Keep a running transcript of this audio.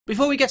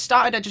Before we get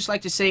started, I'd just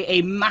like to say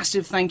a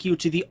massive thank you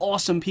to the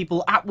awesome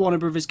people at Warner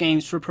Bros.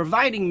 Games for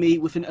providing me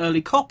with an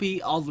early copy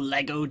of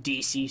LEGO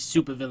DC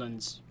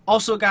Supervillains.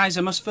 Also guys,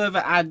 I must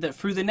further add that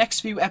through the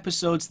next few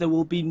episodes there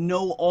will be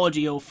no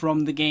audio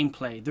from the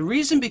gameplay. The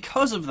reason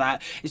because of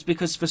that is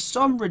because for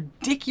some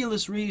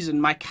ridiculous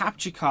reason my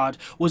capture card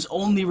was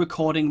only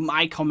recording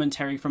my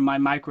commentary from my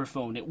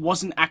microphone. It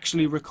wasn't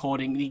actually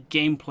recording the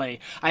gameplay.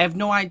 I have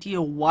no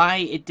idea why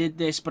it did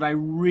this, but I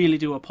really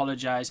do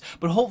apologize.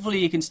 But hopefully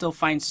you can still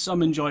find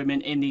some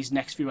enjoyment in these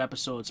next few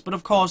episodes. But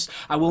of course,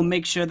 I will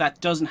make sure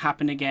that doesn't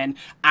happen again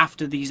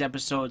after these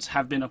episodes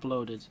have been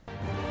uploaded.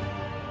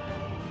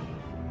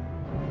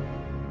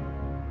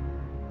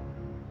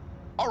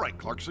 Alright,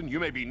 Clarkson, you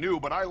may be new,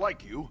 but I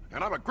like you,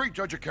 and I'm a great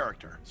judge of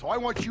character. So I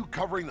want you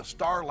covering the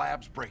Star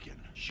Labs break-in.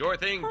 Sure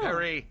thing,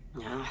 Perry.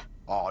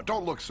 Aw,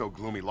 don't look so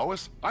gloomy,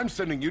 Lois. I'm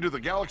sending you to the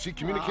Galaxy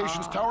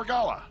Communications Tower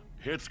Gala.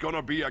 It's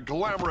gonna be a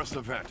glamorous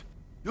event.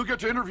 You'll get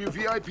to interview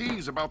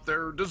VIPs about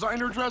their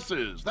designer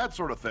dresses, that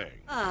sort of thing.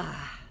 Huh?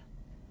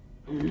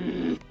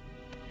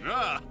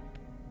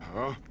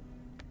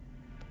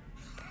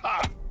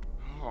 Ha!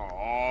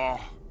 Aww.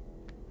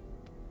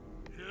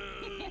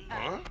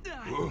 Huh?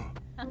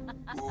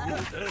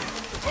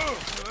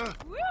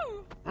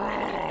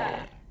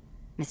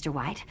 Mr.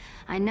 White,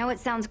 I know it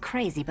sounds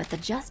crazy, but the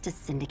Justice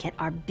Syndicate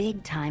are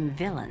big-time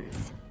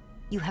villains.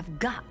 You have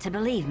got to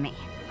believe me.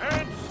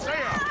 And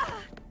Sam!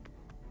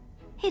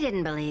 He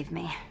didn't believe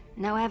me.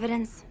 No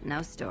evidence,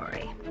 no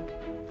story.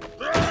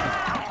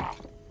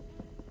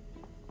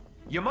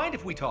 You mind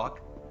if we talk?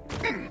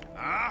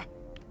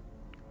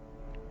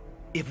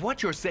 If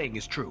what you're saying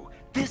is true,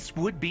 this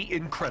would be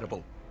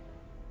incredible.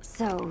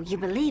 So, you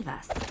believe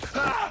us?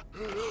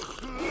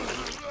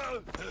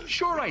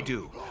 Sure I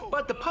do,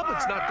 but the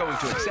public's not going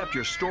to accept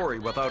your story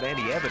without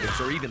any evidence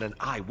or even an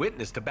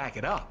eyewitness to back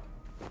it up.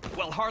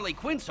 Well, Harley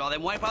Quinn saw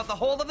them wipe out the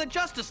whole of the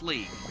Justice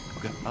League.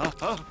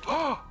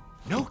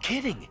 No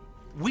kidding.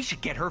 We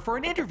should get her for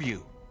an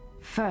interview.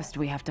 First,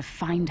 we have to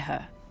find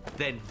her.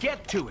 Then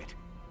get to it.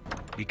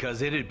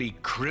 Because it'd be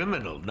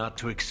criminal not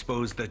to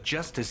expose the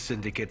Justice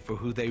Syndicate for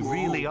who they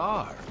really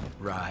are,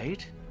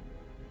 right?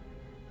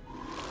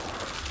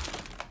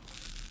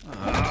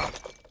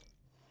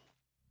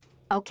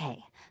 Okay,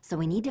 so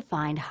we need to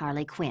find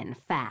Harley Quinn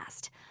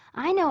fast.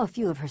 I know a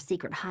few of her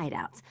secret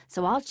hideouts,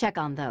 so I'll check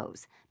on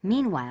those.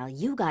 Meanwhile,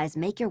 you guys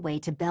make your way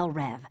to Belle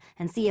Rev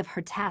and see if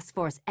her Task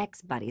Force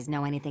X buddies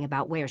know anything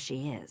about where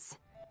she is.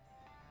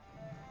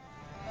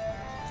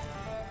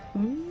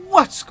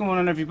 What's going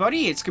on,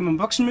 everybody? It's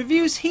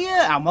GAMEUNBOXINGREVIEWS here,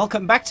 and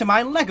welcome back to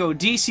my LEGO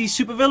DC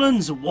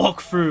Supervillains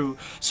walkthrough.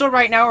 So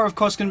right now we're of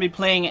course going to be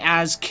playing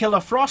as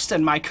Killer Frost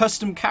and my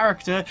custom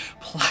character,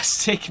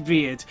 Plastic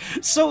Beard.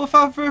 So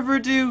without further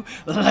ado,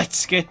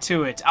 let's get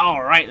to it.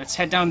 Alright, let's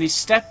head down these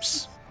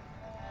steps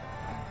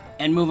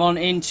and move on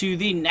into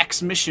the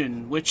next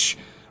mission, which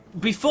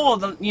before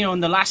the, in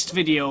the last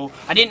video,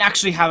 I didn't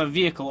actually have a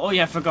vehicle. Oh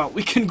yeah, I forgot.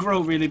 We can grow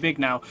really big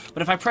now.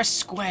 But if I press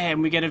square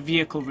and we get a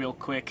vehicle real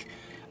quick,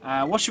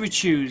 what should we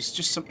choose?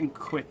 Just something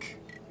quick.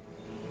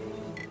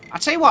 I'll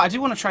tell you what, I do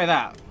want to try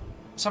that.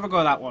 Let's have a go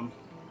at that one.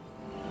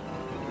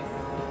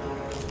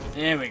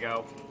 There we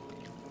go.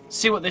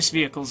 See what this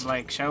vehicle's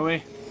like, shall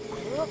we?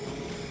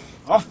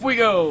 Off we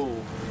go!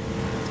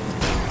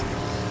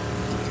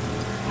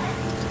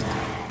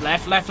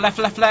 Left, left, left,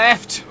 left,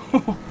 left!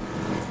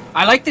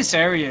 I like this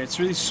area, it's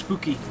really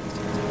spooky.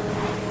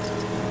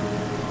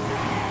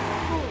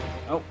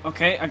 Oh,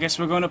 okay, I guess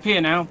we're going up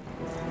here now.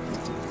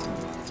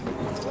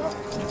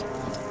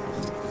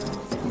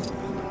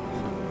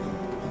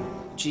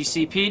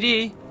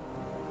 GCPD.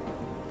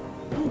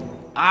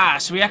 Ah,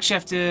 so we actually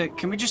have to...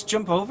 Can we just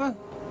jump over?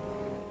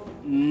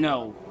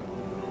 No.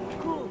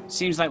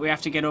 Seems like we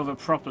have to get over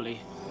properly.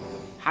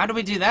 How do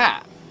we do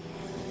that?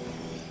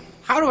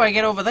 How do I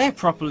get over there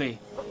properly?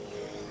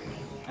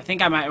 I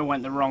think I might have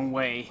went the wrong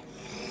way.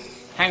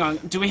 Hang on,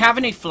 do we have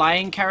any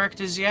flying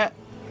characters yet?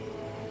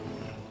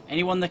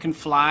 Anyone that can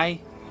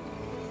fly?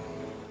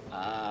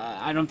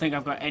 I don't think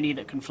I've got any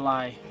that can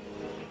fly.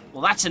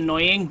 Well, that's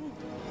annoying.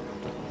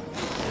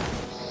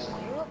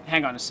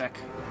 Hang on a sec.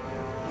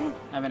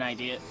 I have an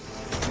idea.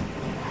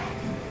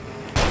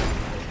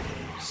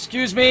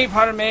 Excuse me,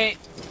 pardon me.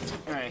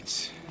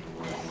 Alright.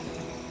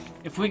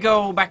 If we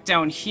go back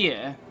down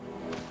here,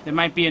 there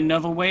might be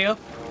another way up.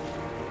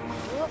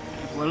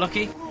 If we're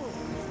lucky.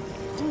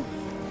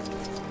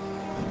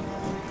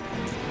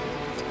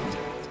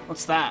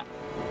 What's that?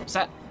 Is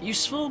that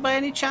useful by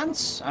any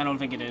chance? I don't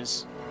think it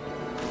is.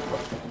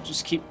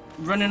 Just keep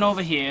running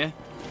over here.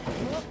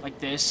 Like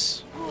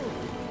this.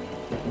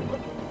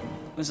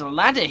 There's a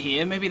ladder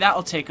here. Maybe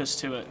that'll take us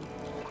to it.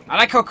 I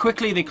like how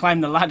quickly they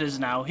climb the ladders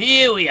now.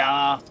 Here we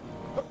are.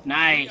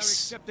 Nice. We are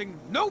accepting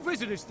no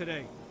visitors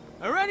today.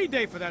 Or any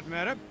day for that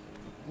matter.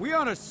 We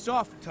on a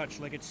soft touch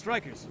like it's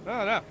Strikers.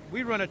 Oh, no.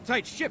 We run a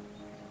tight ship.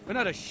 But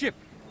not a ship.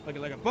 Like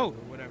a boat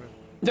or whatever.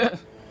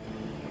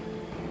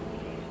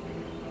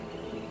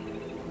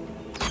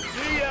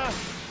 See ya!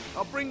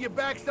 I'll bring you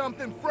back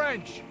something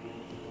French.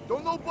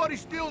 Don't nobody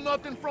steal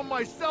nothing from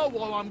my cell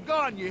while I'm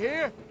gone, you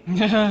hear?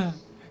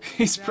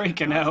 He's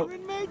freaking out.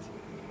 Inmate?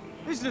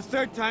 This is the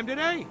third time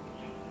today.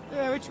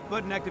 Yeah, which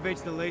button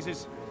activates the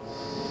lasers?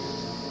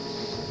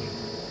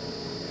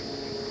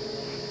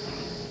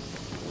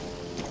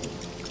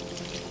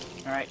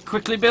 Alright,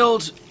 quickly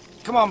build.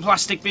 Come on,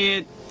 plastic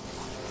beard.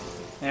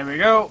 There we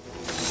go.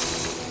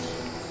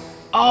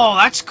 Oh,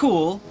 that's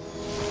cool.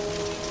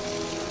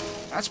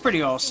 That's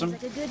pretty awesome.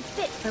 Seems like a good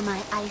fit for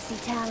my icy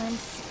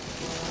talents.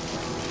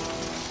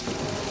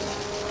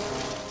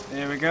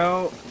 There we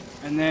go.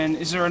 And then,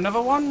 is there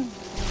another one?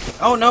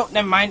 Oh, no,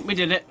 never mind. We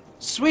did it.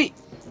 Sweet.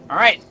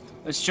 Alright,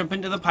 let's jump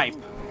into the pipe.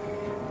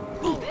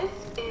 This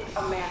is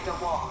Amanda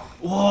Wall.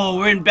 Whoa,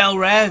 we're in Belle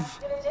Rev.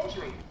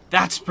 Penitentiary.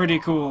 That's pretty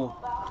cool.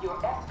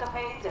 Your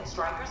escapades at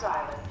Strikers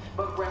Island,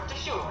 but rest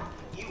assured,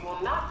 you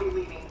will not be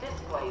leaving this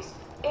place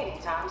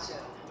anytime soon.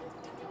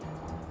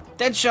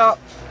 Deadshot.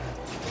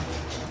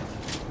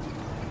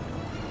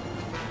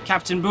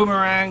 Captain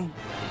Boomerang.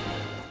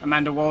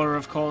 Amanda Waller,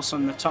 of course,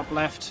 on the top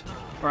left.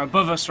 Or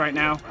above us right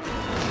now.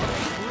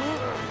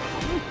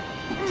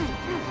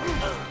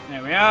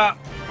 There we are.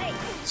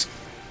 Let's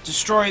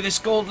destroy this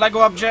gold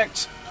Lego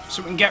object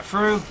so we can get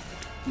through.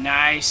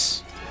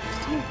 Nice.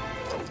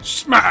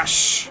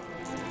 Smash!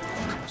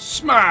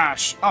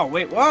 Smash! Oh,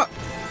 wait, what?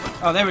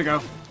 Oh, there we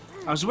go.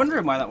 I was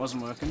wondering why that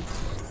wasn't working.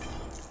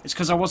 It's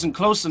because I wasn't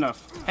close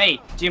enough. Hey,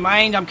 do you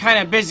mind? I'm kind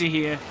of busy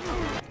here.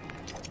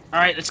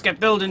 Alright, let's get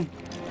building.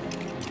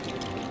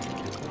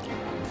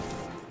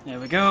 There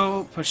we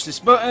go. Push this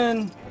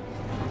button.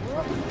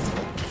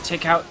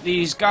 Take out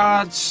these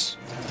guards.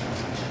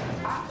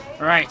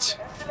 Alright.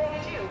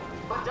 Estimated you,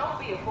 but don't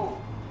be a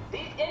fool.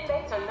 These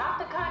inmates are not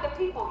the kind of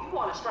people you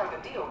want to strike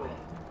a deal with.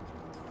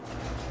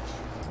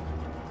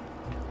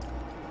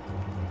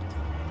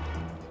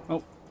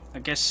 Oh, I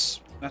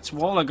guess that's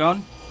Waller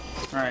gone.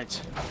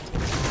 Alright.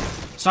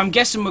 So I'm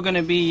guessing we're going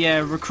to be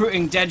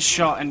recruiting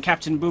Deadshot and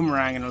Captain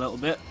Boomerang in a little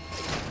bit.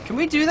 Can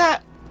we do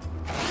that?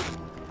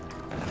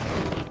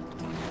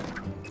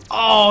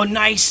 Oh,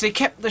 nice! They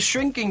kept the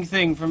shrinking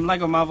thing from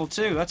Lego Marvel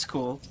 2. That's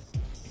cool.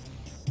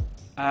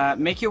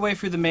 Make your way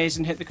through the maze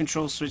and hit the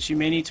control switch. You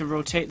may need to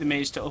rotate the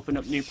maze to open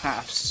up new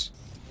paths.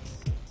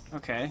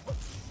 Okay.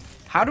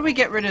 How do we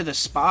get rid of the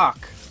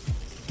spark?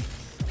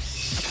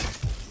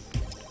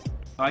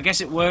 Oh, I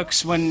guess it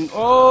works when...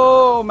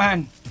 Oh,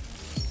 man!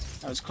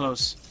 That was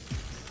close.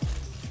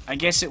 I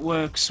guess it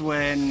works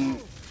when...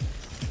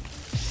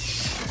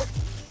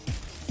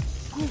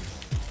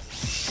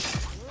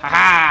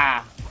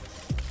 Haha!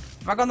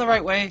 Have I gone the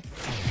right way?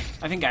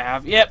 I think I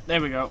have. Yep, there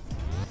we go.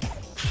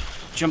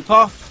 Jump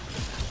off.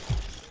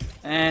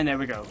 And there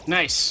we go.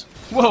 Nice.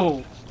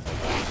 Whoa!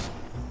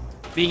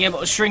 Being able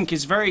to shrink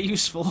is very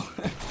useful.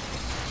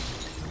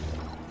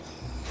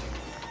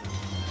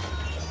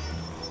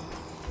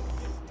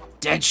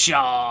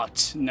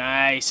 Deadshot!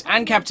 Nice.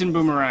 And Captain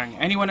Boomerang.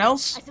 Anyone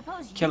else?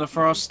 Killer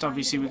Frost,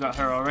 obviously we got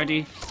her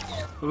already.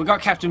 But we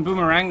got Captain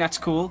Boomerang, that's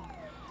cool.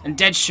 And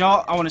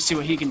Deadshot, I want to see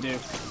what he can do.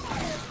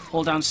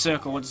 Hold down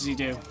circle, what does he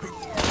do?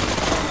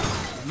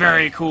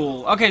 Very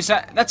cool. Okay, so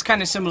that's kind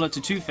of similar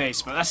to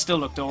Two-Face, but that still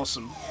looked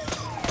awesome.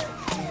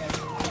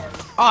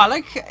 Oh, I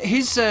like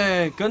his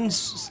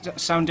guns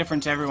sound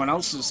different to everyone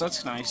else's,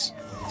 that's nice.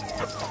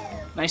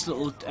 Nice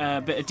little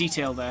bit of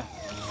detail there.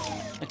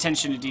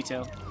 Attention to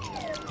detail.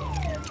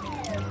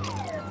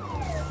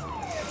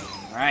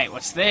 Alright,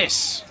 what's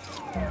this?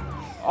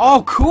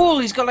 Oh, cool!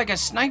 He's got like a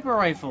sniper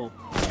rifle.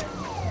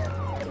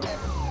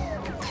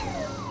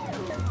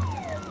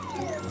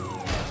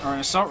 Or an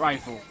assault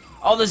rifle.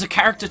 Oh, there's a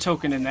character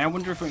token in there. I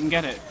wonder if we can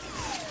get it.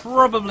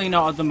 Probably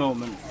not at the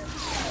moment.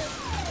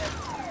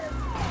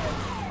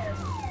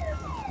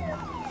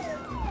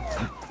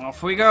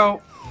 Off we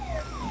go.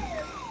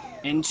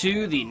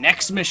 Into the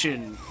next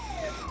mission.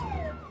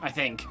 I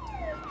think.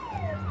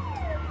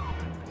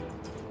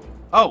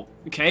 Oh,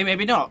 okay,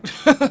 maybe not.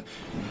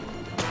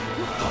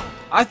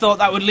 I thought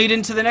that would lead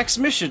into the next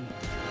mission.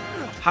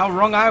 How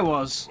wrong I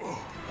was.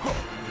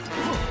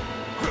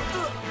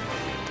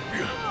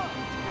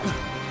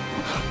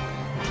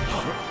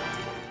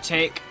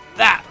 Take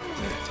that.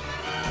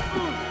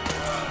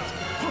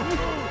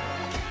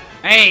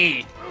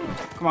 Hey!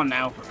 Come on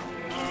now.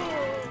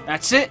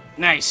 That's it?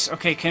 Nice.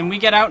 Okay, can we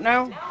get out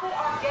now? Now that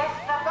our guests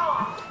have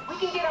gone, we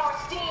can get our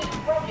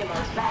steamed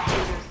regulars back in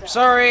their cells.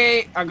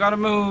 Sorry, I gotta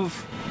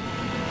move.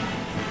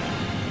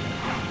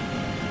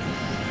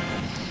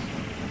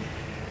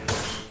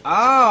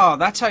 Oh,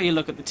 that's how you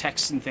look at the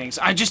text and things.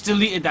 I just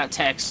deleted that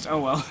text. Oh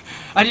well.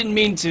 I didn't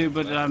mean to,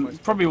 but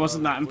probably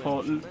wasn't that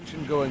important.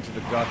 Mention going to the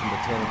Gotham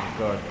Botanical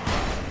Garden.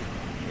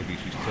 Maybe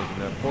she's taking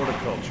that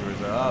horticulture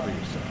as a hobby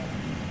or something.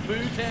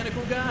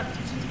 Botanical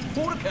Gardens.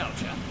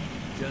 Horticulture.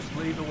 Just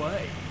lead the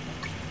way.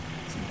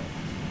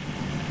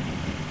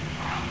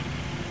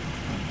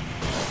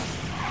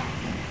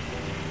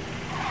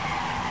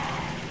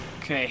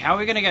 Okay, how are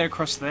we gonna get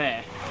across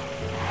there?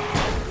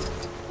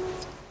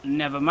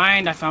 Never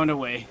mind, I found a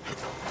way.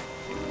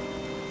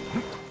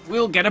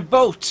 We'll get a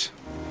boat.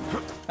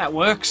 That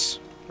works,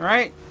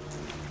 right?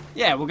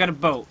 Yeah, we'll get a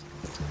boat.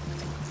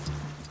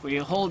 We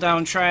hold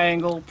down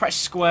triangle, press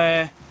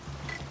square,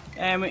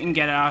 and we can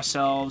get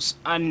ourselves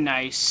a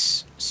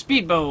nice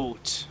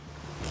speedboat.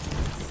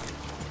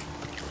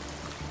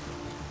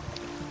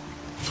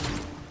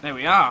 There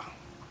we are.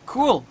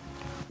 Cool.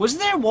 Was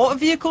there water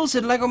vehicles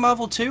in LEGO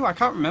Marvel 2? I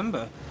can't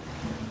remember.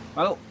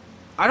 Well,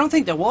 I don't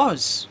think there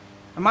was.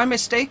 Am I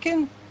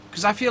mistaken?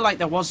 Because I feel like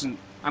there wasn't.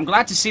 I'm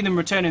glad to see them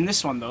return in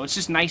this one, though. It's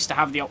just nice to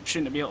have the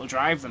option to be able to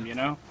drive them, you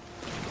know?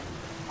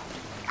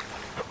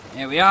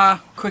 Here we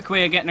are. Quick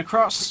way of getting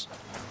across.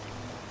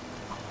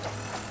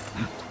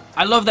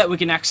 I love that we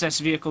can access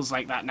vehicles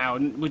like that now,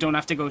 and we don't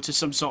have to go to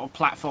some sort of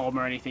platform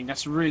or anything.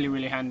 That's really,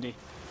 really handy.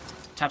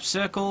 Tap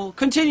circle.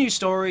 Continue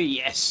story.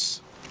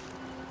 Yes.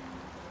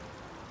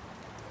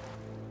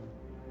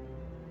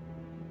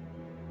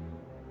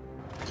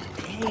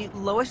 Hey,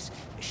 Lois,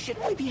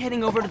 shouldn't we be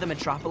heading over to the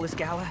Metropolis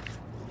Gala?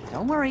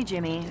 Don't worry,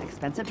 Jimmy.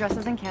 Expensive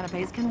dresses and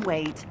canapes can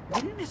wait.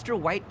 Didn't Mr.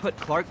 White put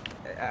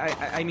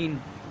I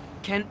mean,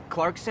 Kent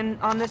Clarkson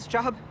on this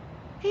job?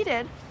 He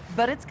did.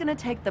 But it's gonna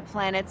take the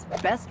planet's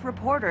best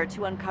reporter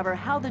to uncover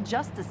how the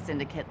Justice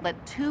Syndicate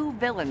let 2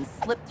 villains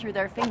slip through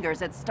their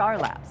fingers at Star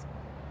Labs.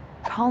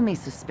 Call me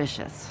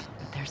suspicious,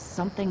 but there's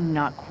something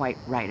not quite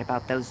right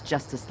about those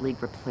Justice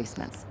League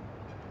replacements.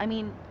 I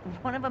mean,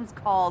 one of them's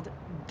called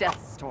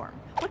Deathstorm.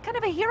 What kind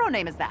of a hero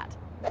name is that?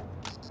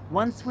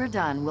 Once we're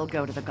done, we'll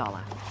go to the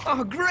gala.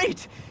 Oh,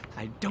 great!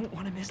 I don't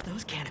want to miss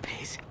those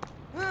canapes.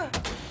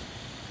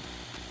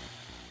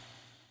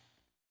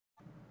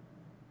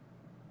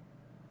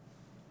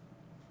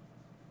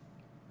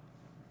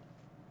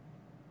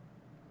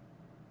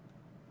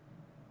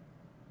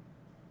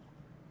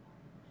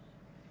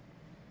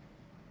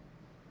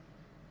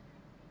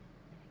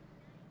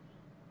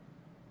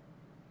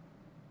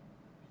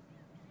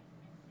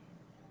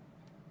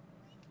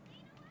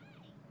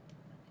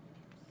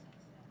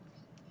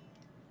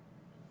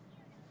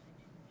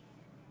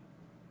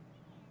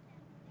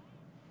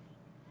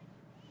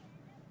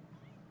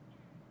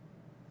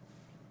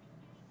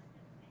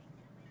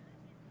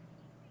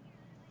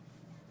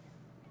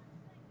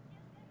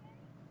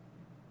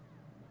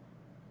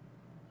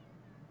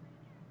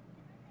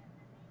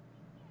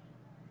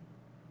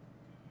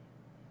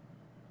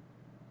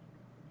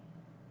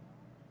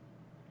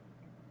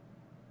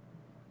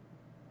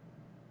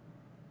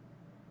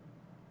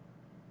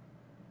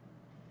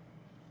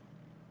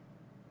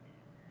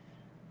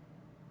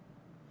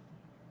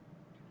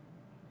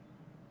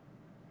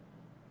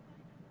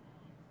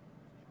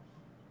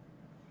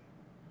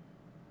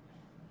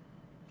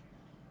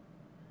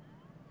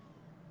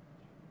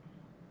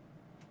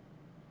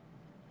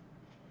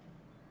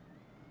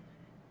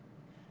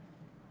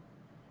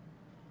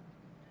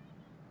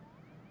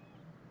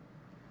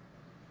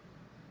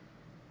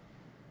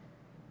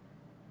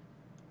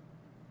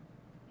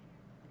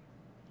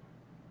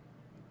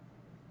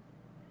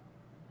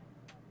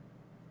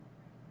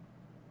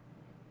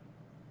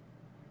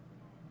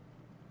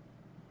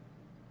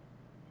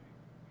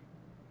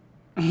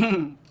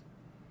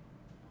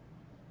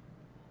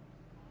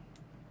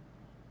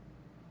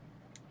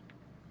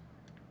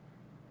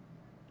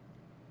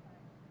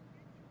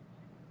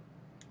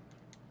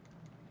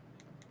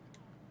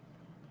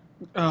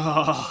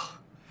 Oh.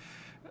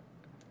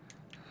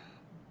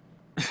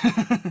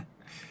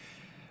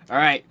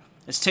 Alright,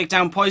 let's take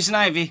down Poison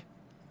Ivy.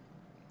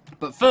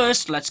 But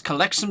first, let's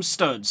collect some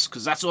studs,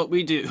 because that's what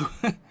we do.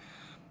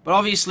 But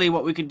obviously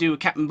what we could do with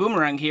Captain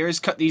Boomerang here is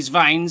cut these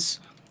vines.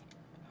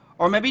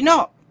 Or maybe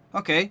not.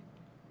 Okay.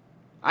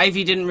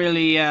 Ivy didn't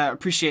really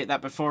appreciate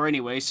that before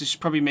anyway, so she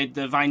probably made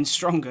the vines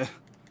stronger.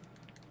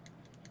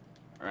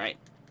 Alright.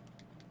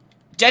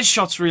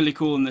 Deadshot's really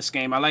cool in this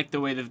game. I like the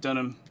way they've done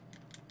him.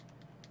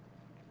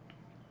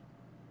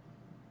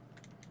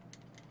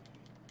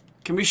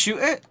 Can we shoot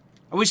it?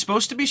 Are we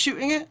supposed to be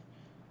shooting it?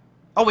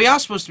 Oh, we are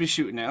supposed to be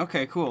shooting it.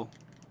 Okay, cool.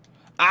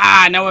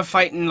 Ah, now we're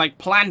fighting like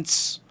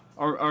plants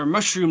or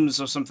mushrooms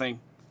or something.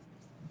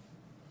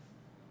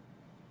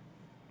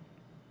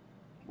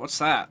 What's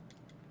that?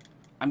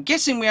 I'm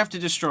guessing we have to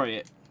destroy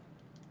it.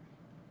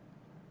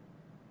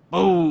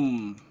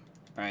 Boom.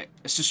 Alright,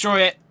 let's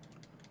destroy it.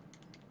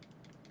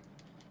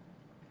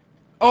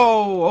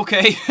 Oh,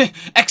 okay.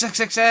 X, X,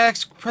 X,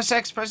 X. Press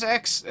X, press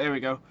X. There we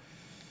go.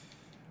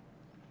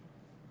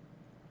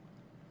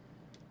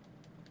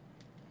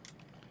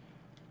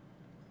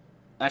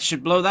 That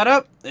should blow that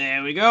up.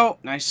 There we go.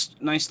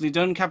 Nicely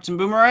done, Captain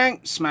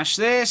Boomerang. Smash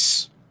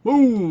this.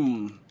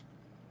 Boom.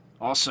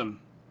 Awesome.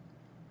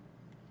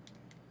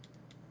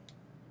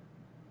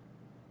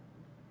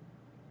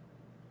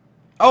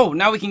 Oh,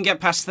 now we can get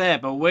past there,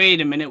 but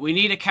wait a minute. We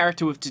need a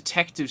character with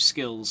detective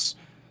skills.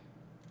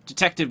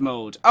 Detective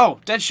mode. Oh,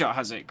 Deadshot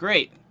has it.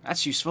 Great.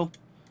 That's useful.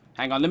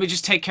 Hang on, let me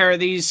just take care of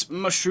these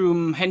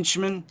mushroom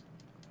henchmen.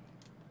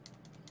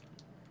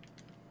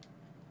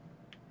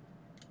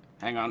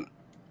 Hang on.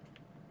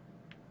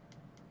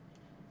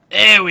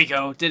 There we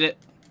go. Did it.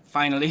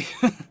 Finally.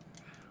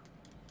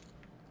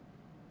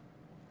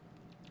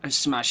 Let's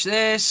smash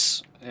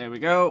this. There we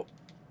go.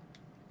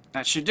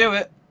 That should do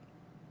it.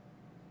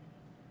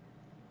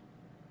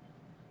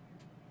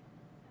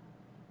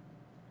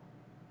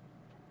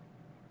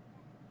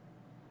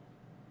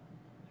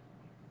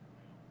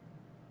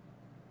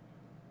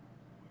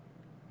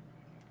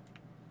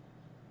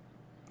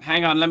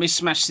 Hang on, let me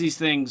smash these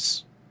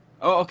things.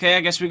 Oh, okay,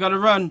 I guess we gotta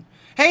run.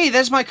 Hey,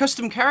 there's my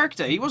custom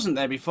character. He wasn't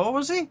there before,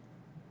 was he?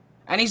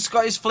 And he's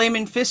got his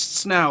flaming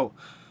fists now.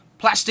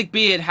 Plastic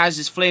Beard has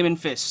his flaming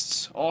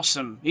fists.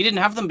 Awesome. He didn't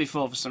have them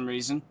before for some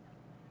reason.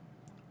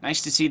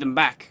 Nice to see them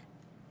back.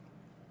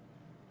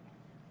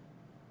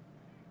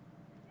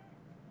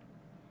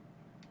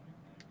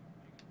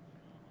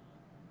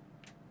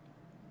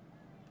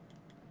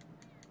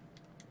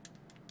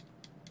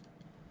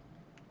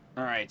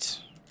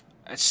 Alright.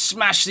 Let's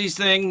smash these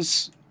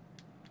things.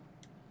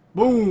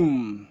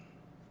 Boom.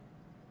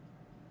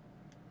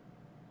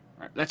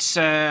 Alright, let's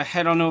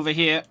head on over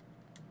here.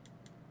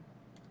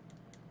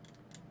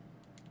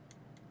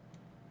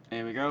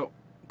 There we go.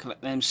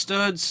 Collect them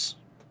studs.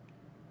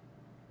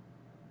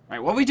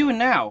 Alright, what are we doing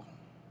now?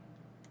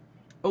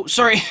 Oh,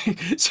 sorry.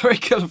 Sorry,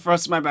 Killer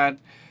Frost, my bad.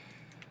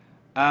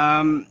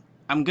 I'm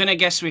gonna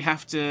guess we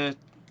have to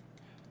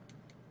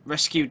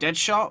rescue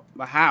Deadshot,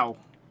 but how?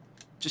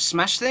 Just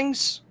smash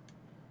things?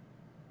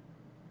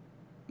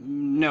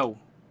 No.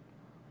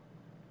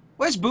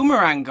 Where's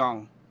Boomerang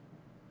gone?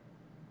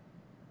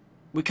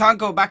 We can't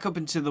go back up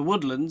into the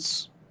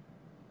woodlands.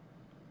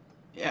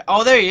 Yeah.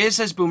 Oh, there he is.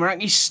 There's Boomerang.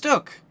 He's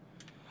stuck.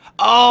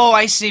 Oh,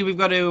 I see. We've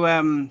got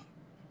to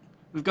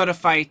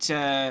fight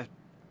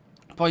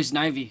Poison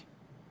Ivy.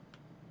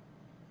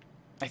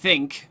 I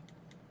think.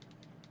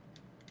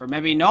 Or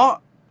maybe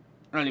not.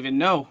 I don't even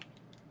know.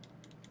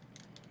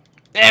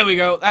 There we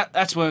go.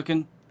 That's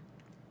working.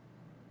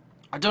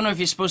 I don't know if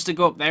you're supposed to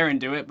go up there and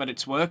do it, but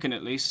it's working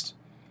at least.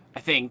 I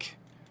think.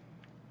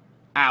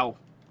 Ow.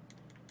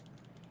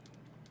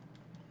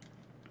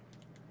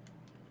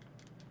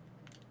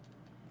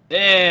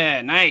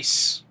 There,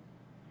 nice.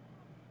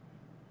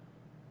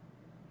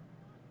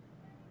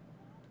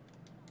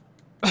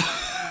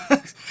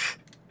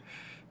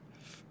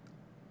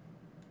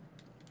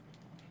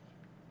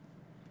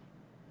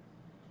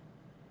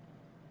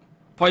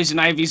 Poison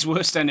Ivy's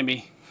worst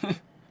enemy.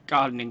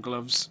 Gardening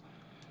gloves.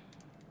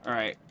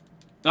 Alright.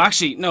 No,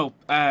 actually, no.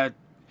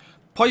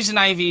 Poison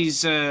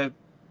Ivy's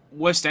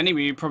worst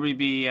enemy would probably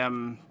be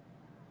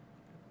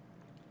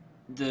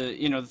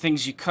the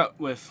things you cut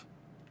with.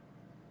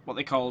 What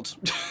they called.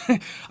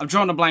 I'm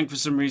drawing a blank for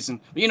some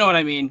reason. But you know what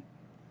I mean.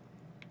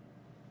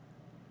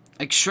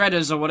 Like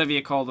shredders or whatever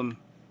you call them.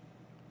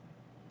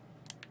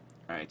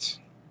 Alright.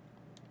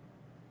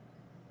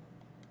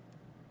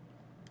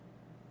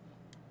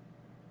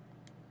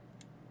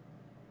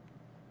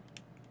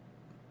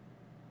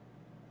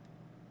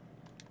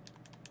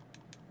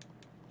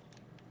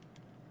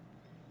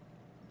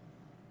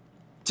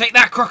 Take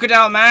that,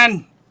 crocodile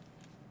man!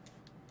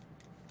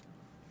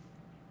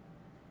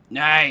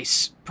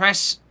 Nice.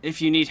 Press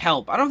if you need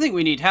help. I don't think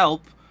we need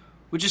help.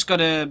 We just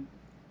gotta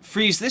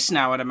freeze this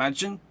now, I'd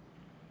imagine.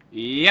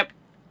 Yep.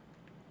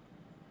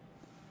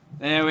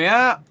 There we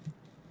are.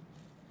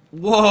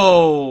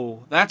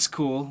 Whoa, that's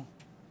cool.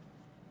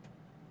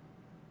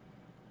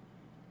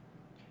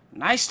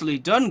 Nicely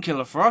done,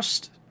 Killer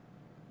Frost.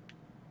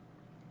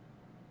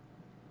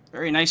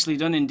 Very nicely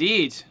done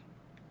indeed.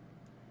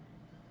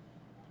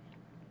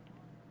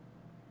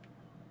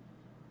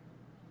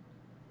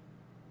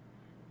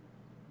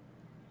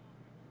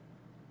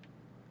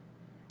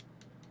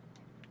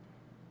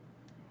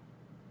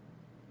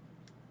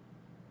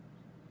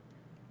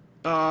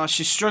 Oh,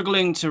 she's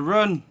struggling to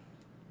run.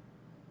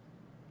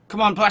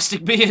 Come on,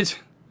 Plastic Beard.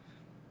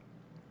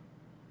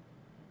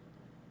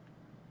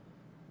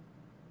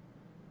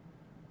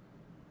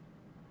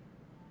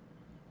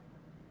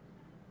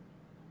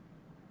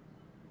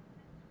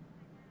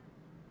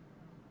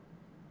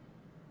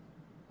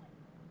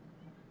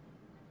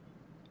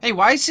 Hey,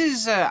 why is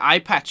his eye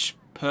patch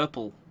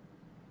purple?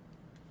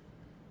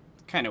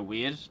 Kind of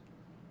weird.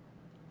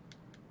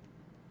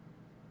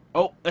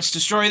 Oh, let's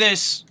destroy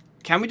this.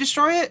 Can we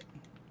destroy it?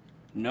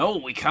 No,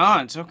 we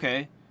can't.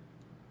 Okay.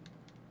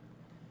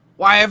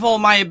 Why have all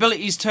my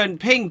abilities turned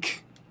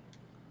pink?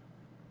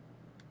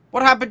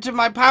 What happened to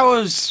my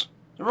powers?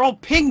 They're all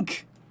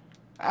pink.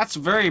 That's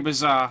very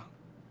bizarre.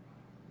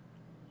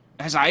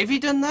 Has Ivy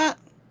done that?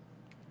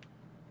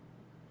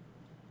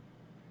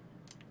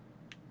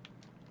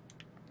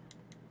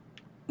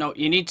 No,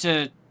 you need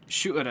to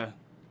shoot at her.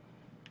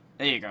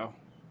 There you go.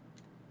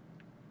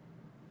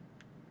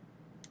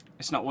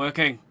 It's not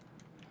working.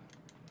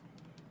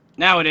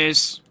 Now it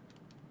is.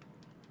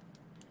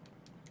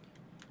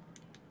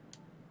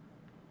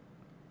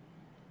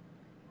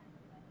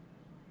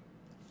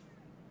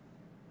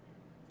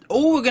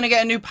 Oh, we're gonna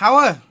get a new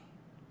power.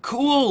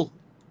 Cool.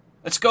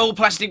 Let's go,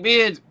 Plastic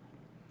Beard.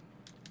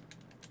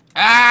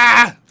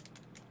 Ah!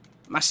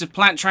 Massive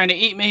plant trying to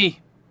eat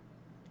me.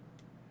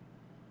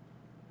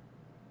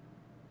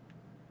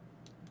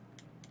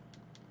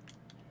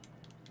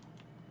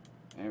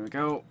 There we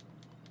go.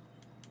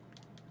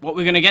 What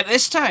we're gonna get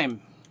this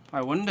time?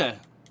 I wonder.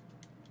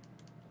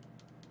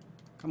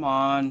 Come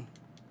on.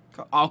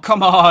 Oh,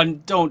 come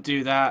on. Don't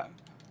do that.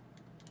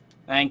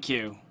 Thank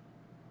you.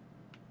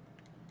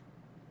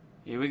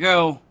 Here we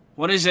go.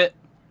 What is it?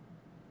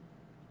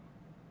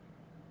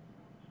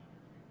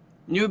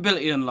 New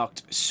ability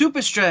unlocked.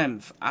 Super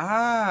strength.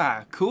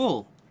 Ah,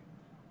 cool.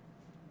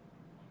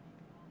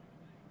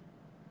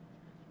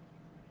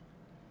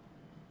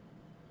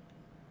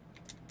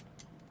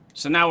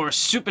 So now we're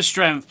super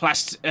strength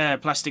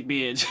plastic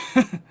beard.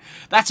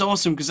 That's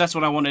awesome because that's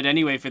what I wanted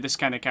anyway for this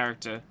kind of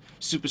character.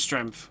 Super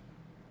strength.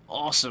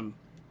 Awesome.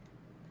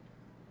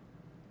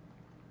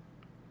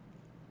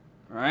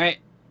 Alright.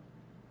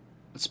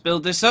 Let's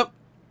build this up.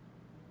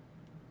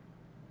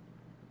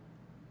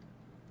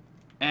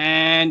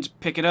 And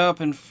pick it up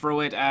and throw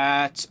it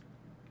at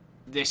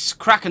this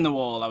crack in the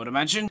wall, I would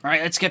imagine.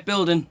 Alright, let's get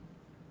building.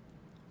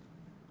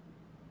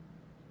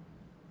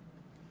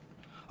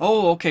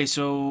 Oh, okay,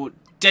 so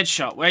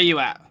Deadshot, where are you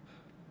at?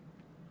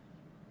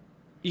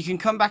 You can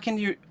come back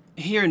in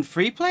here in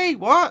free play?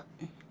 What?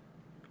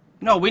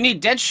 No, we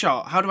need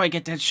Deadshot. How do I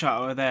get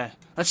Deadshot over there?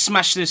 Let's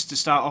smash this to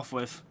start off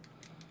with.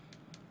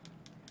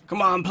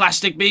 Come on,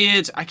 Plastic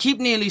Beard. I keep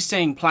nearly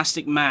saying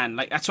Plastic Man.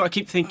 Like, that's what I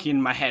keep thinking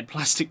in my head.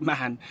 Plastic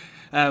Man.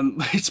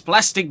 It's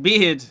Plastic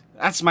Beard.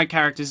 That's my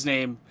character's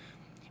name.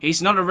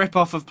 He's not a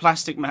rip-off of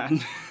Plastic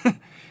Man.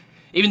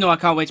 Even though I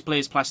can't wait to play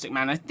as Plastic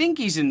Man. I think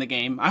he's in the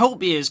game. I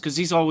hope he is, because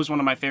he's always one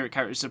of my favourite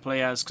characters to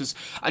play as. Because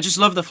I just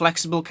love the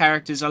flexible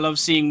characters. I love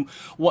seeing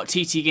what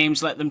TT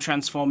games let them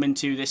transform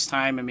into this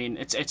time. I mean,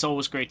 it's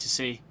always great to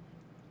see.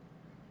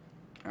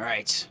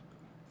 Alright.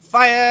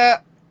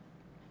 Fire!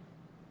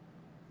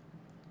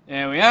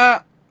 There we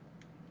are.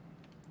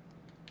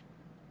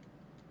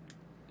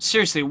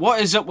 Seriously,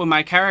 what is up with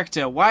my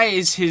character? Why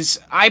is his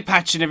eye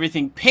patch and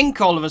everything pink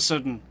all of a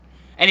sudden?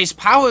 And his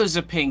powers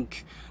are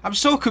pink. I'm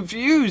so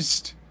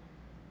confused.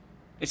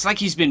 It's like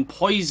he's been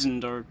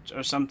poisoned or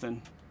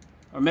something.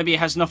 Or maybe it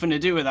has nothing to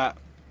do with that.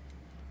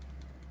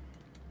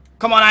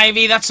 Come on,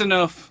 Ivy, that's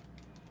enough.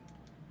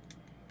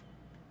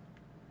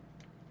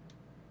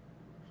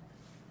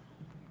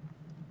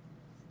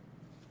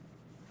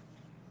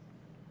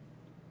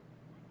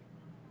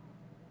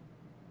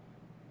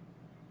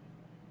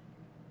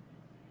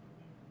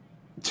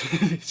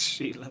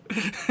 Sheila.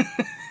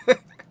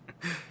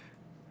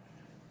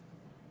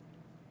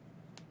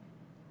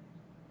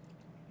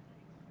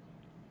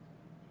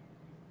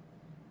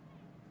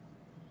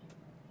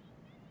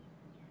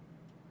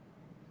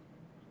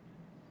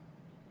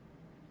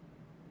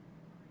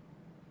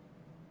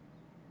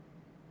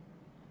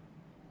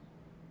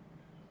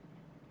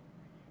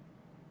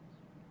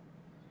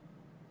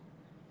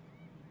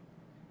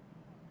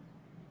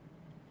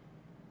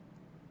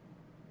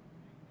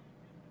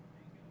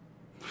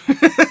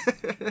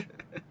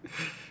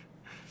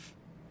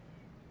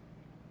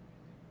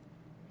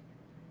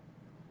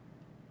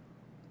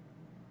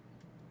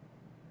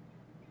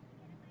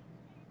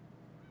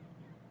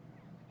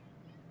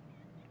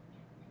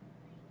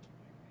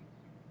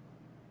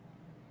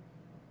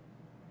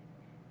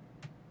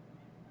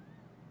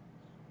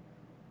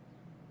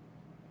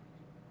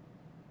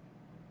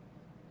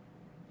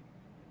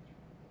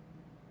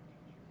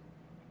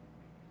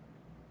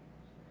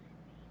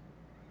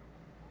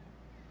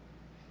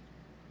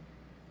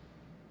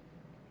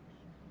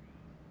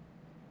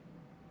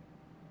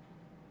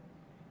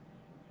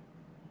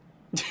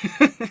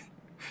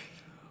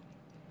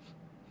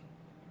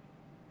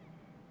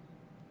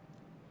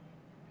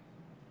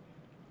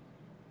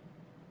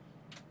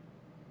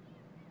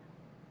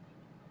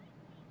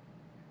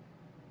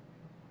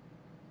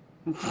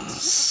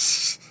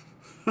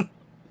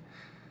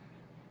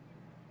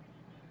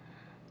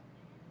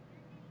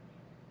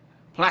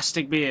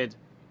 Plastic Beard.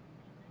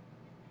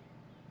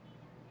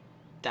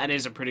 That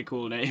is a pretty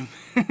cool name.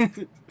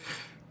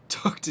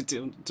 Doctor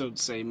don't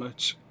say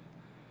much.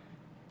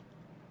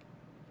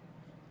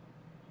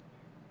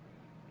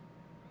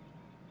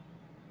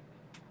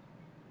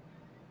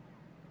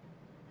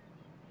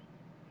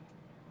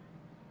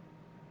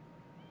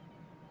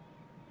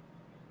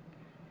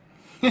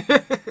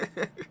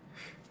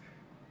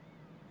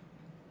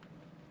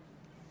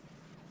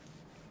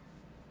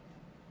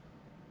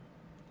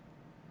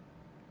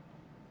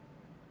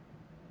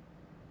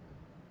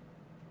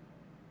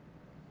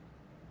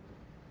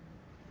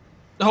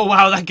 Oh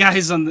wow, that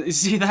guy's on the... You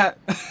see that?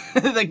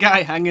 The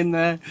guy hanging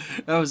there?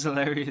 That was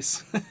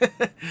hilarious.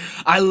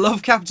 I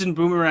love Captain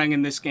Boomerang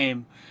in this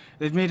game.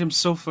 They've made him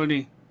so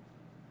funny.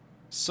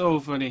 So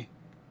funny.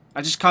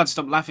 I just can't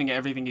stop laughing at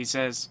everything he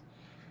says.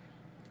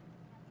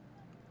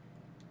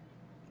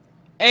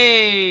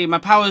 Hey, my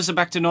powers are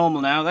back to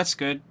normal now. That's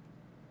good.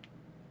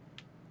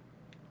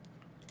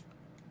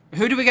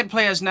 Who do we get to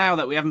play as now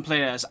that we haven't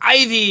played as?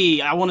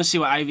 Ivy! I want to see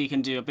what Ivy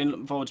can do. I've been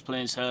looking forward to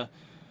playing as her.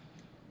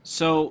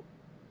 So...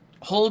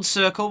 Hold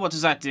circle, what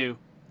does that do?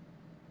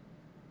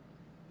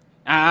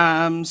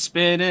 I'm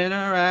spinning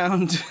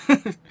around.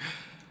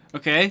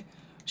 Okay.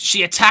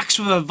 She attacks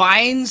with her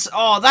vines?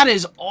 Oh, that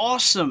is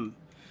awesome.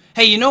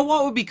 Hey, you know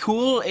what would be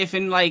cool if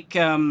in, like,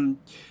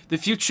 the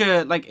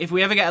future, like, if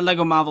we ever get a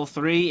Lego Marvel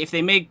 3, if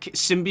they make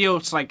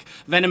symbiotes, like,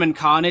 Venom and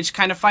Carnage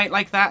kind of fight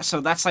like that, so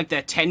that's, like,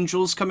 their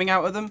tendrils coming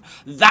out of them,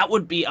 that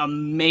would be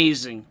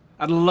amazing.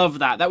 I'd love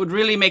that. That would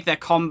really make their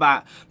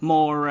combat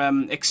more,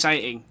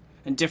 exciting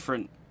and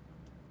different.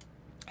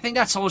 I think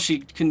that's all she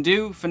can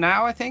do for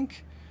now, I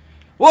think.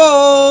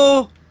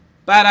 Whoa!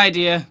 Bad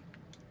idea.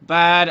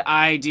 Bad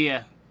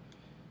idea.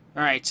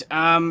 Alright,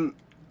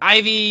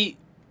 Ivy...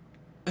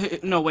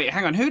 No, wait,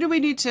 hang on. Who do we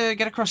need to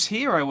get across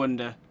here, I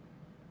wonder?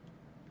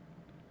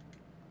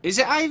 Is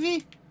it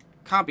Ivy?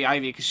 Can't be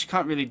Ivy, because she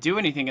can't really do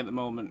anything at the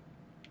moment.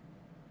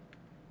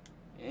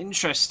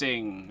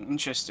 Interesting.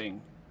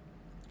 Interesting.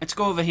 Let's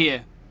go over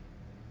here.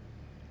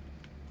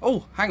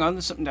 Oh, hang on.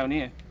 There's something down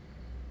here.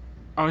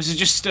 Or is it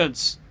just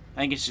studs? I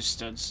think it's just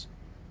studs.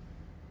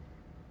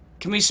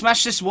 Can we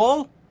smash this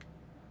wall?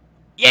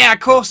 Yeah,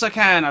 of course I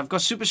can. I've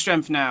got super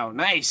strength now.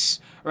 Nice.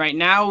 Right,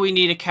 now we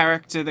need a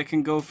character that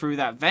can go through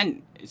that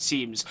vent, it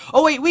seems.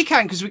 Oh, wait, we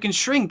can, because we can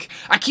shrink.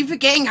 I keep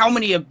forgetting how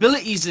many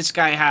abilities this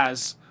guy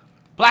has.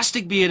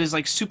 Plastic Beard is,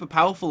 like, super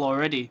powerful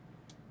already.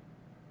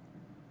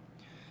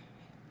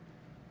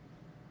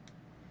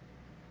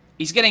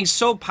 He's getting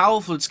so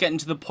powerful, it's getting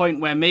to the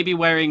point where maybe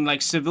wearing,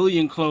 like,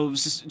 civilian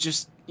clothes is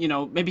just, you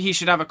know, maybe he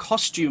should have a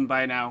costume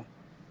by now.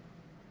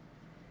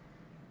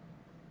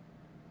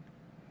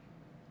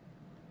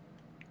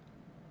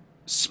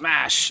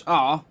 Smash.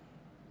 Aw.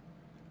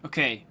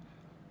 Okay.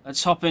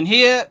 Let's hop in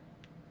here.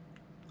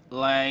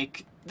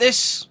 Like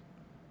this.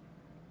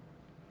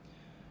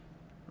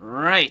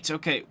 Right.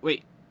 Okay.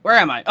 Wait. Where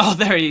am I? Oh,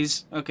 there he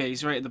is. Okay,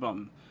 he's right at the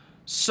bottom.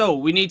 So,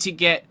 we need to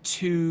get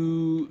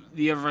to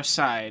the other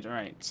side.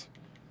 Alright.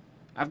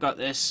 I've got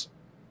this.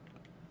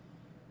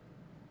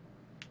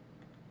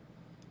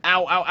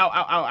 Ow, ow, ow,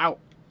 ow, ow, ow.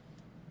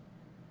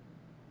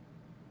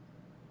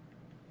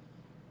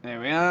 There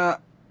we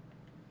are.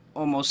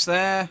 Almost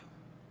there.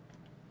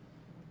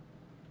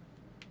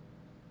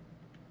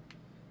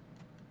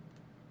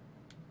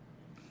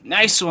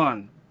 Nice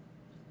one.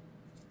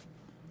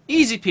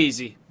 Easy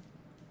peasy.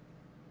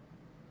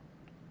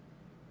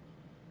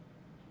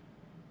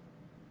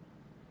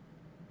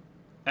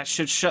 That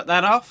should shut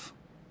that off.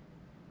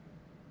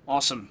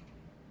 Awesome.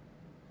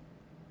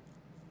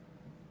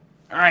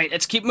 Alright,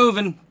 let's keep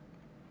moving.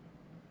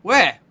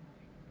 Where?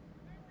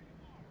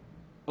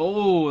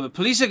 Oh, the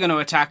police are going to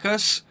attack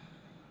us.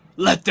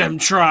 Let them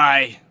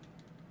try.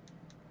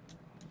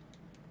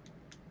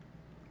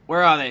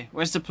 Where are they?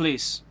 Where's the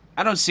police?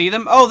 I don't see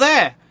them. Oh,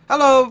 there.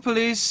 Hello,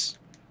 police.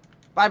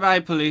 Bye-bye,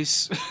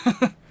 police.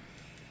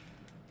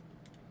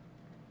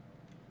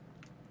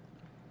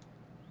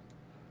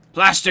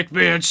 Plastic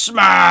Beard,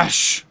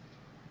 smash!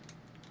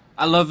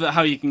 I love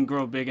how you can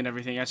grow big and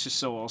everything. That's just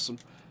so awesome.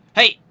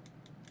 Hey!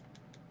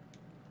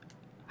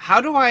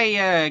 How do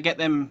I get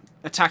them,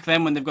 attack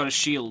them when they've got a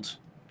shield?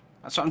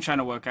 That's what I'm trying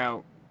to work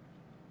out.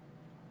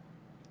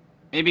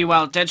 Maybe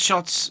while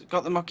Deadshot's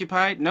got them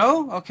occupied?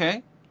 No?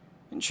 Okay.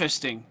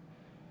 Interesting.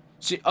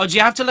 So, oh, do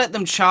you have to let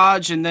them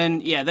charge and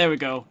then... Yeah, there we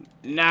go.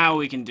 Now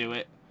we can do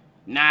it.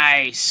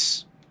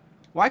 Nice.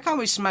 Why can't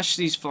we smash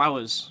these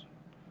flowers?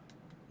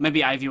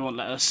 Maybe Ivy won't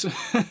let us.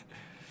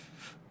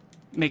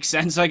 Makes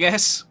sense, I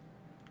guess.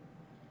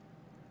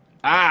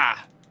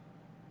 Ah.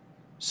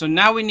 So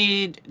now we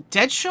need...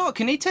 Deadshot?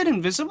 Can he turn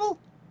invisible?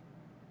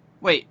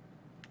 Wait.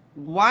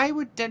 Why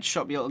would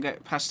Deadshot be able to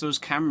get past those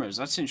cameras?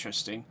 That's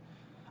interesting.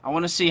 I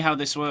want to see how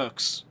this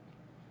works.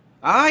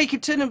 Ah, he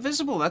could turn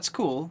invisible. That's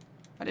cool.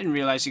 I didn't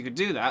realize he could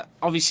do that.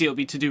 Obviously, it'll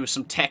be to do with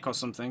some tech or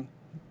something.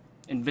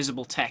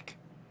 Invisible tech.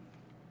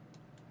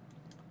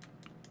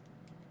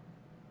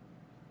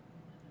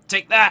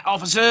 Take that,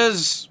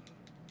 officers!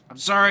 I'm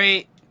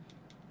sorry.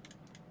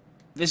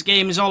 This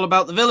game is all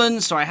about the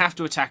villains, so I have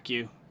to attack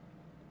you.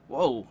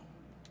 Whoa.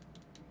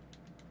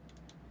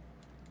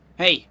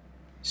 Hey,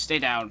 stay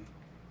down.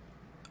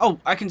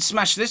 Oh, I can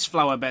smash this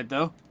flower bed,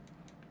 though.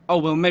 Oh,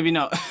 well, maybe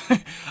not.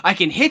 I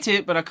can hit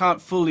it, but I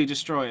can't fully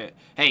destroy it.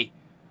 Hey,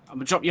 I'm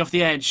gonna drop you off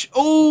the edge.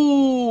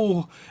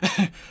 Oh!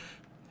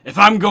 If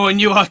I'm going,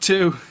 you are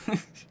too.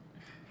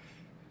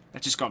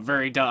 That just got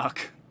very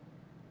dark.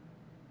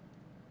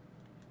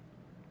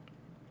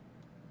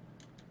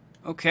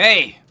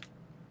 Okay.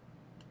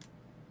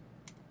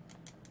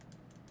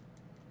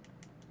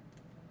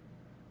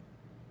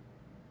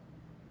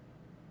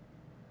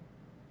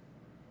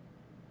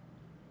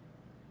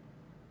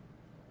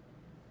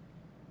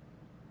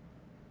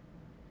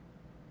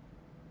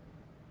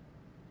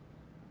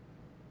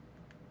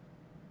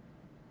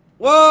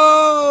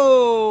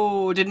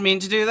 Whoa! Didn't mean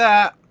to do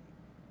that.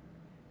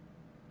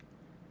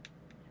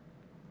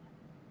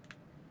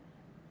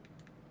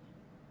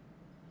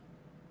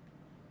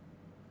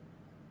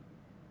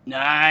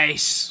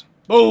 Nice.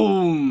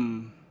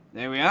 Boom.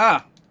 There we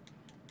are.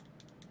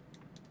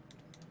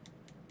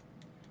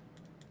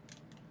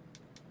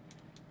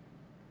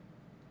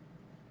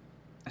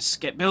 Let's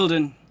get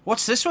building.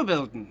 What's this we're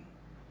building?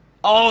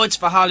 Oh, it's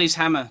for Harley's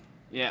hammer.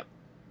 Yep.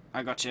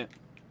 I got you.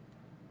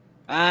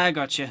 I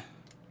got you.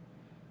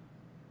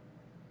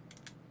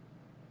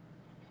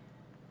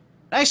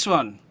 Nice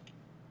one.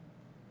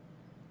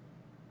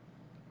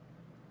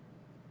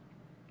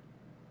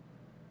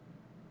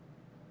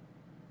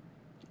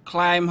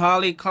 Climb,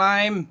 Harley,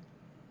 climb.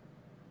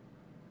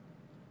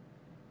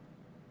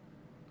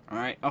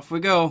 Alright, off we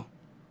go.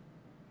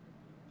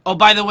 Oh,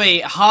 by the way,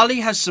 Harley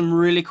has some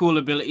really cool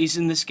abilities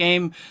in this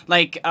game.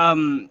 Like,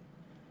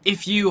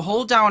 if you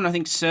hold down, I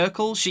think,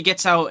 circle, she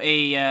gets out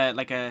a,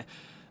 like a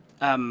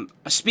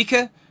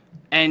speaker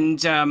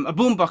and, a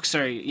boombox,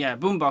 sorry, yeah,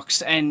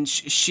 boombox, and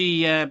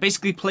she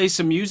basically plays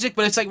some music,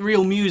 but it's like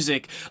real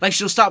music. Like,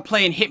 she'll start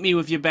playing Hit Me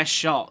With Your Best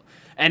Shot.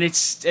 And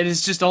it's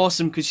just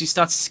awesome because she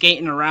starts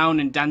skating around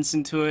and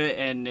dancing to it,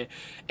 and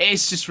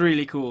it's just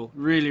really cool.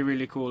 Really,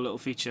 really cool little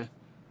feature.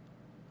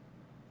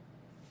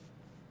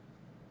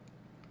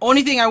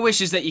 Only thing I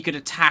wish is that you could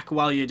attack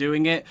while you're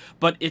doing it,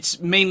 but it's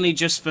mainly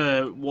just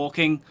for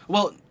walking.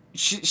 Well,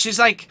 she's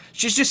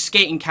just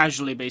skating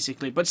casually,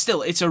 basically, but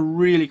still, it's a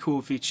really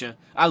cool feature.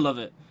 I love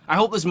it. I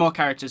hope there's more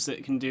characters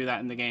that can do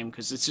that in the game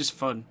because it's just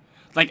fun.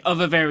 Like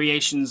other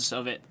variations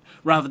of it,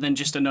 rather than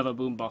just another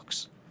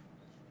boombox.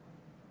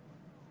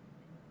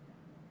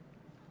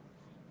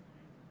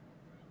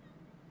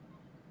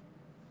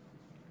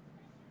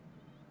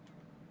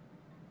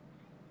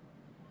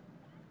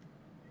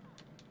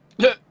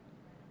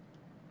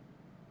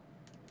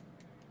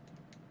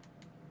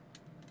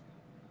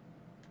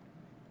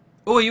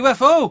 Oh, a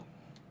UFO!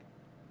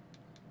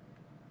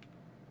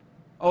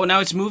 Oh,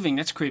 now it's moving.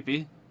 That's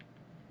creepy.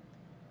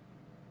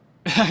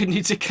 I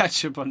need to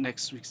catch up on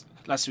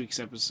last week's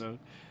episode.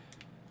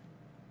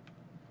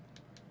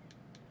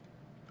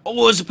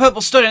 Oh, there's a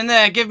purple stud in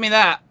there. Give me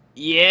that.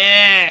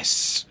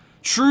 Yes!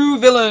 True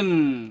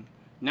villain.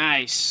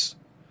 Nice.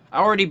 I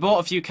already bought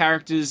a few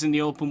characters in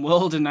the open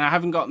world, and I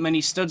haven't got many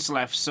studs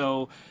left,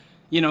 so,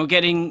 you know,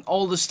 getting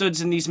all the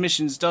studs in these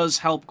missions does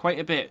help quite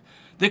a bit.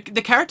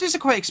 The characters are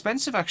quite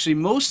expensive, actually.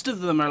 Most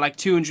of them are like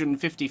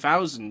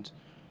 250,000.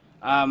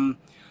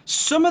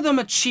 Some of them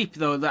are cheap,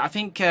 though. I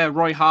think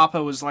Roy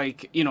Harper was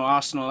like, you know,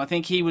 Arsenal. I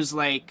think he was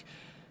like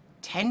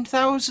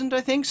 10,000,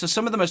 I think. So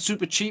some of them are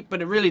super cheap, but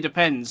it really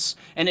depends.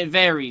 And it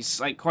varies,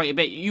 like, quite a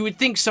bit. You would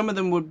think some of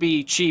them would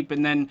be cheap,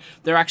 and then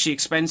they're actually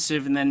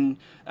expensive, and then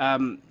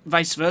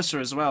vice versa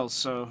as well.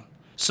 So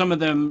some of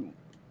them...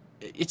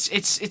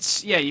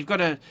 It's yeah, you've got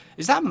to...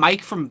 Is that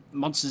Mike from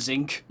Monsters,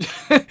 Inc?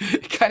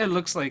 It kind of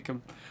looks like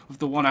him with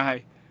the one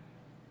eye.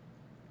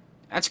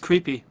 That's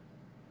creepy.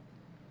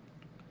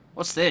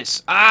 What's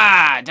this?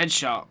 Ah,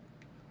 Deadshot.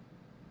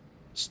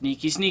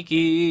 Sneaky,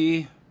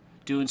 sneaky.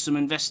 Doing some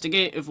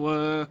investigative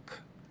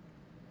work.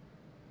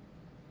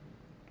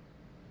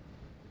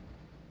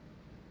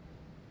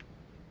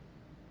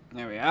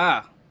 There we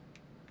are.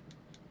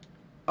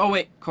 Oh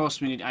wait, of course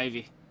we need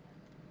Ivy.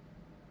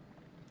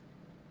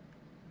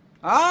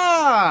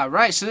 Ah,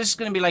 right, so this is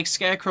going to be like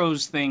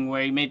Scarecrow's thing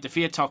where he made the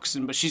fear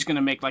toxin, but she's going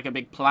to make like a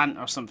big plant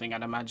or something,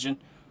 I'd imagine.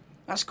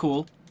 That's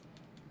cool.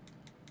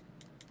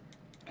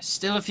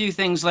 Still a few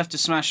things left to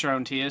smash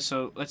around here,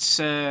 so let's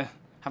have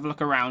a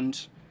look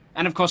around.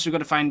 And of course we've got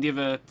to find the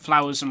other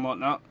flowers and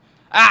whatnot.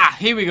 Ah,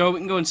 here we go, we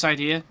can go inside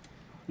here.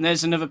 And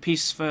there's another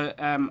piece for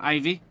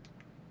Ivy.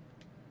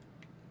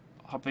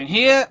 Hop in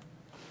here.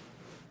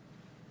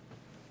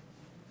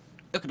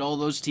 Look at all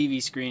those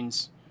TV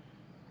screens.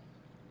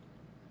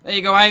 There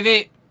you go,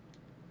 Ivy.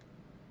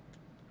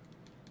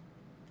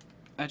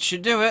 That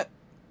should do it.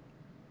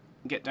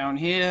 Get down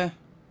here.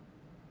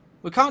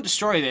 We can't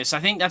destroy this.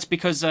 I think that's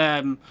because,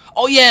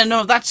 oh yeah,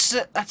 no, that's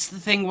the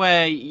thing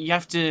where you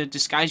have to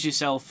disguise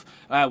yourself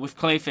with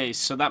Clayface,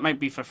 so that might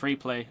be for free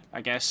play,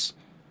 I guess.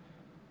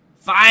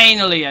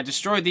 Finally, I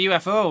destroyed the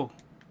UFO.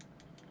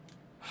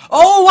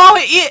 Oh, wow,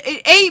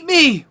 it ate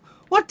me!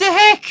 What the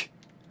heck?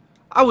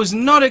 I was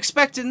not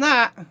expecting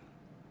that.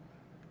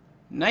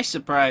 Nice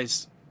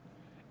surprise.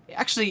 It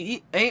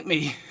actually ate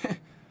me.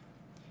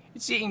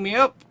 It's eating me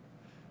up.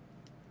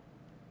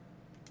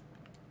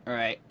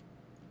 Alright.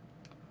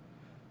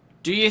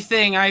 Do your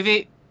thing,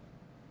 Ivy.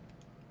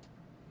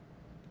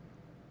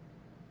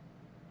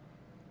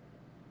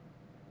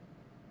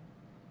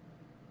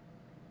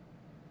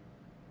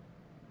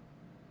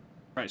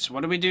 Right, so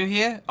what do we do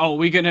here? Oh,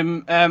 we're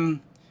gonna,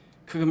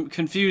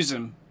 confuse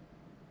him.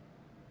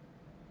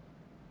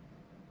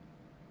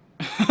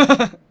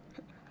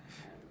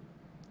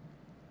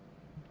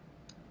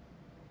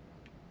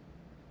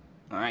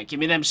 Alright, give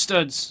me them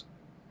studs.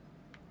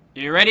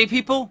 You ready,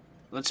 people?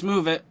 Let's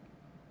move it.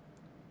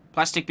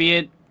 Plastic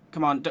Beard.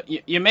 Come on,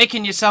 you're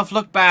making yourself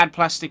look bad,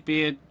 Plastic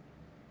Beard.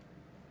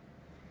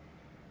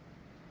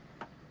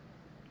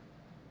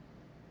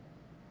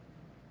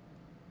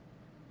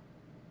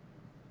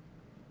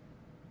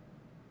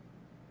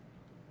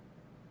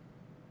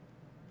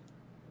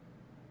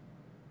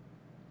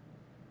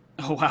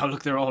 Oh wow,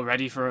 look, they're all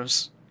ready for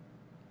us.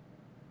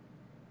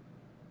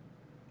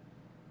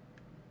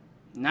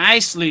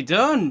 Nicely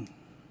done.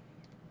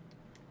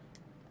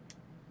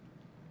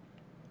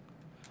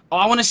 Oh,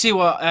 I want to see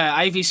what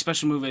Ivy's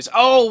special move is.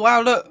 Oh,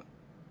 wow, look.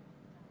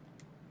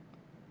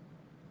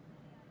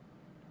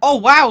 Oh,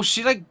 wow,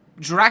 she, like,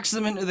 drags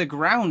them into the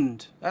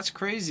ground. That's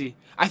crazy.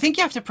 I think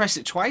you have to press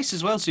it twice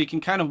as well, so you can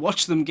kind of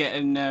watch them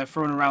getting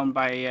thrown around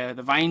by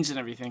the vines and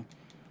everything.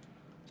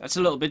 That's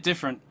a little bit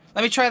different.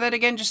 Let me try that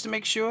again just to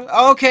make sure.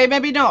 Okay,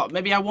 maybe not.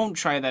 Maybe I won't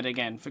try that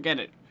again. Forget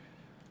it.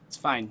 It's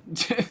fine.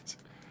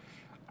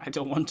 I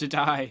don't want to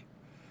die.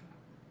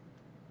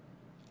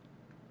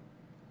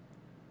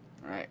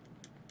 Alright.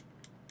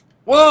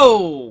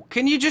 Whoa!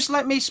 Can you just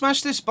let me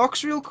smash this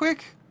box real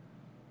quick?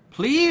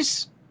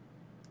 Please?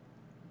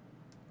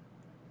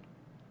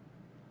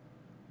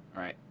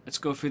 Alright, let's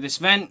go through this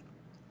vent.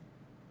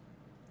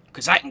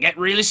 Because I can get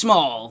really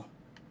small.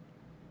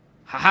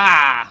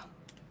 Haha!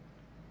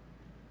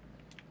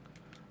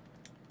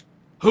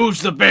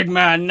 Who's the big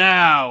man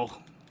now?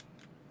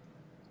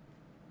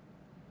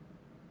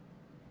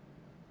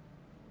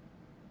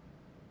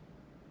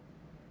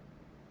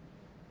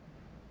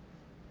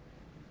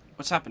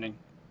 What's happening?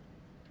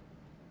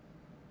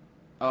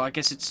 Oh, I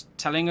guess it's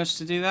telling us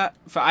to do that?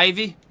 For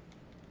Ivy?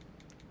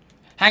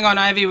 Hang on,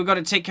 Ivy, we've got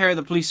to take care of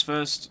the police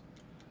first.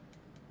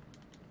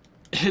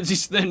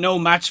 They're no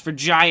match for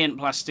giant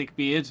Plastic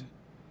Beard.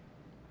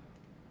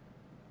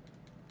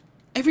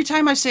 Every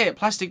time I say it,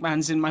 Plastic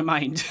Man's in my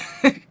mind.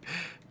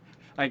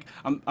 Like,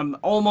 I'm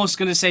almost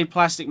gonna say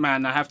Plastic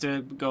Man. I have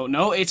to go,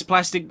 no, it's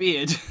Plastic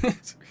Beard.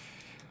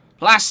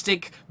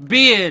 Plastic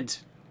Beard!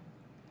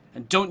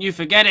 And don't you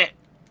forget it!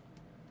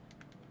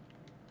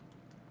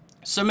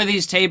 Some of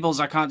these tables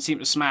I can't seem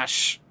to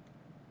smash.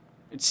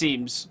 It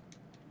seems.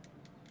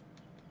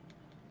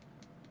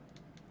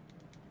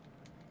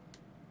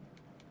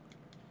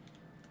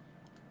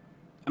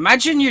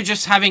 Imagine you're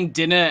just having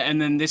dinner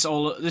and then this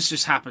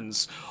just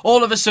happens.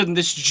 All of a sudden,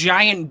 this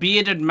giant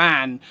bearded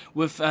man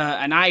with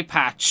an eye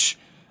patch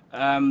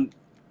or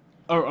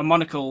a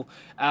monocle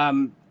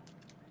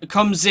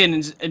comes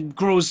in and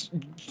grows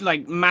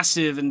like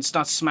massive and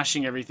starts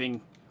smashing everything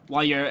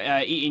while you're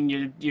eating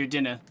your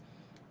dinner,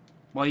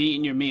 while you're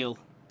eating your meal.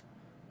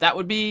 That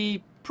would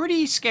be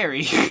pretty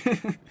scary.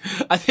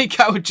 I think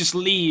I would just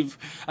leave.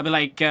 I'd be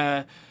like,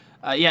 yeah,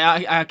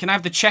 can I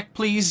have the check,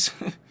 please?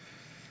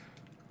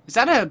 Is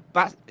that a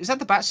bat? Is that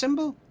the bat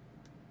symbol?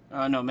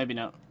 Oh, no, maybe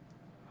not.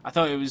 I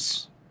thought it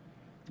was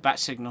the bat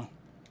signal.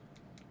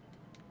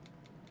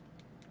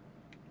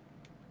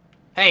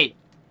 Hey,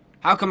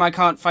 how come I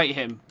can't fight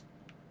him?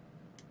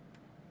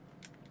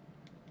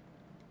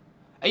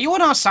 Are you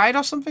on our side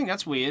or something?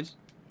 That's weird.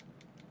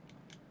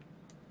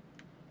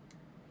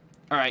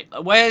 Alright,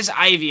 where's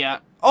Ivy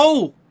at?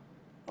 Oh!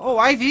 Oh,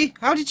 Ivy,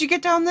 how did you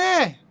get down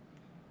there?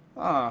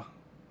 Oh.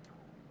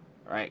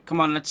 Alright,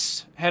 come on,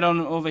 let's head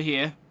on over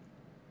here.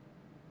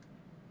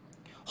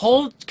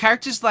 Hold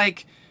characters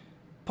like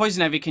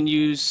Poison Ivy can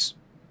use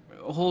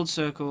hold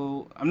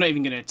circle. I'm not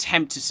even going to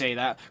attempt to say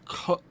that.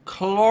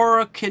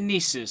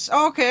 Chlorokinesis.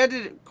 Oh, okay, I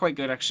did it quite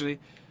good actually.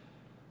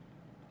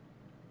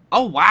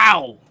 Oh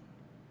wow,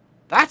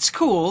 that's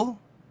cool.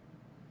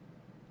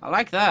 I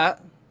like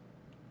that.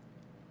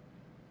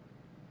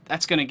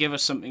 That's going to give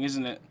us something,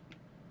 isn't it?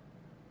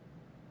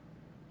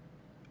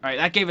 Alright,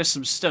 that gave us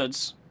some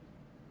studs.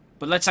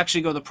 But let's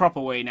actually go the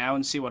proper way now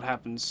and see what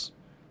happens.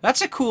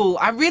 That's a cool...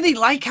 I really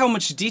like how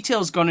much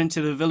detail's gone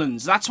into the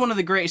villains. That's one of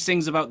the greatest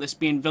things about this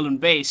being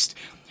villain-based,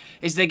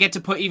 is they get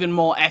to put even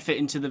more effort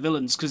into the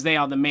villains, because they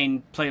are the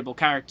main playable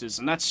characters,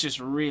 and that's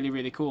just really,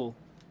 really cool.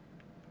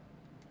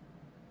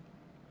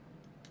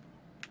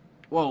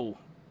 Whoa.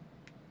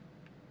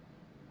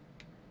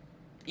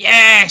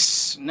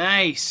 Yes!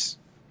 Nice!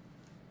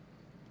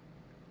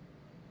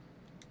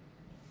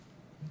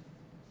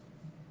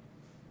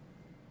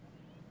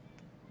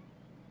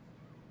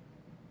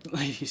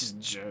 These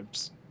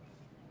gerbs.